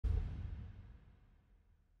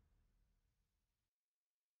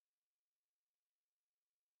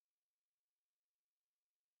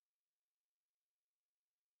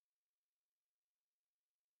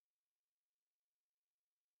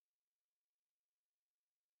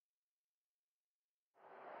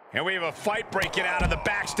And we have a fight breaking out in the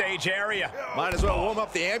backstage area. Might as well warm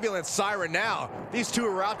up the ambulance siren now. These two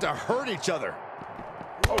are out to hurt each other.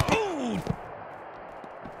 Oh!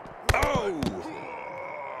 Oh!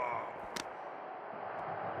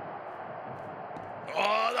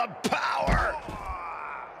 Oh, the power!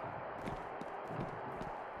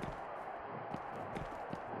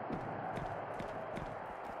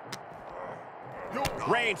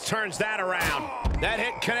 Reigns turns that around. That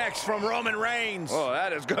hit connects from Roman Reigns. Oh,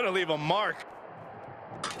 that is going to leave a mark.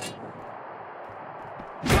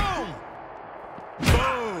 Boom!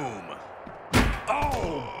 Boom!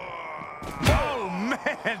 Oh! Oh,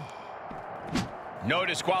 man! No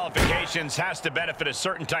disqualifications has to benefit a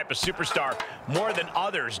certain type of superstar more than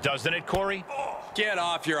others, doesn't it, Corey? Get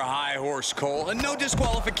off your high horse, Cole. A no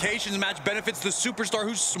disqualifications match benefits the superstar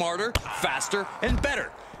who's smarter, faster, and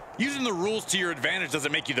better. Using the rules to your advantage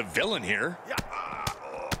doesn't make you the villain here.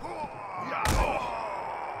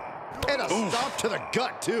 And a stomp to the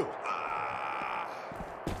gut, too.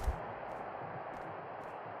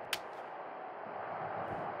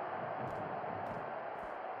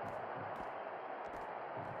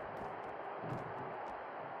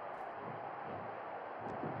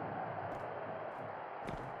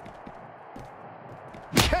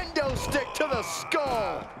 Kendo stick to the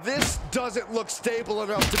skull. This doesn't look stable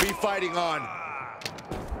enough to be fighting on.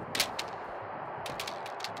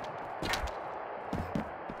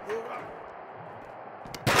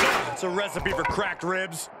 It's a recipe for cracked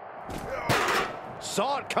ribs.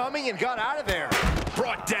 Saw it coming and got out of there.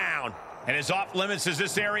 Brought down. And as off limits as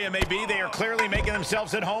this area may be, they are clearly making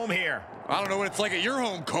themselves at home here. I don't know what it's like at your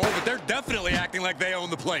home, Cole, but they're definitely acting like they own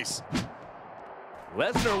the place.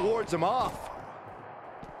 Lesner wards him off.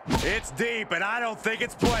 It's deep, and I don't think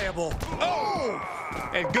it's playable. Oh!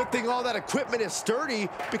 And good thing all that equipment is sturdy,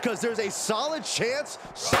 because there's a solid chance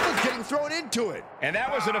someone's getting thrown into it. And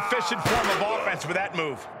that was an efficient form of offense with that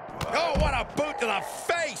move. Oh, what a boot to the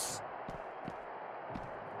face!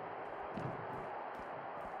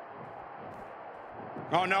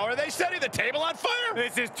 Oh, no, are they setting the table on fire?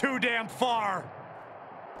 This is too damn far.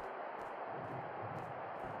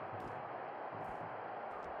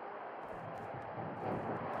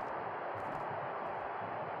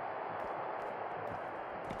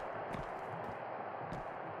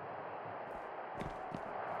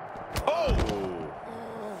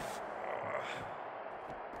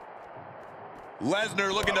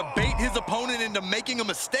 Lesnar looking to bait his opponent into making a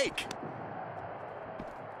mistake.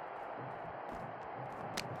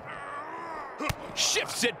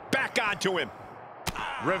 Shifts it back onto him.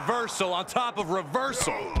 Reversal on top of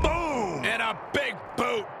reversal. Boom! And a big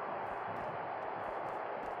boot.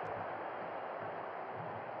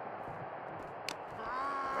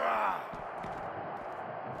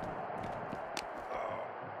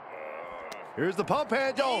 Here's the pump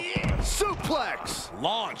handle. Suplex.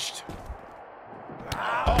 Launched.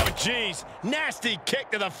 Oh, jeez. Nasty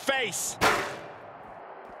kick to the face.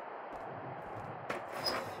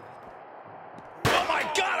 Oh, my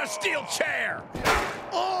God, a steel chair.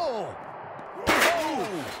 Oh!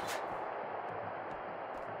 Oh!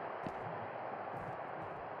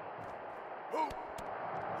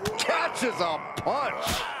 Catches a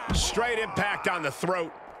punch. Straight impact on the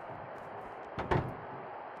throat.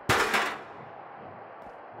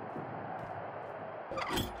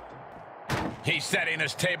 He's setting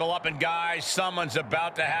this table up, and guys, someone's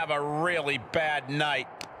about to have a really bad night.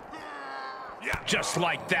 Just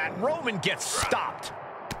like that, Roman gets stopped.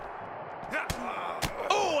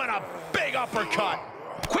 Oh, and a big uppercut.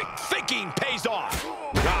 Quick thinking pays off.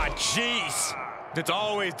 Ah, jeez. It's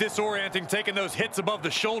always disorienting taking those hits above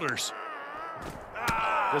the shoulders.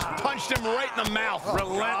 Just punched him right in the mouth.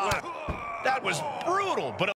 Relentless. That was brutal, but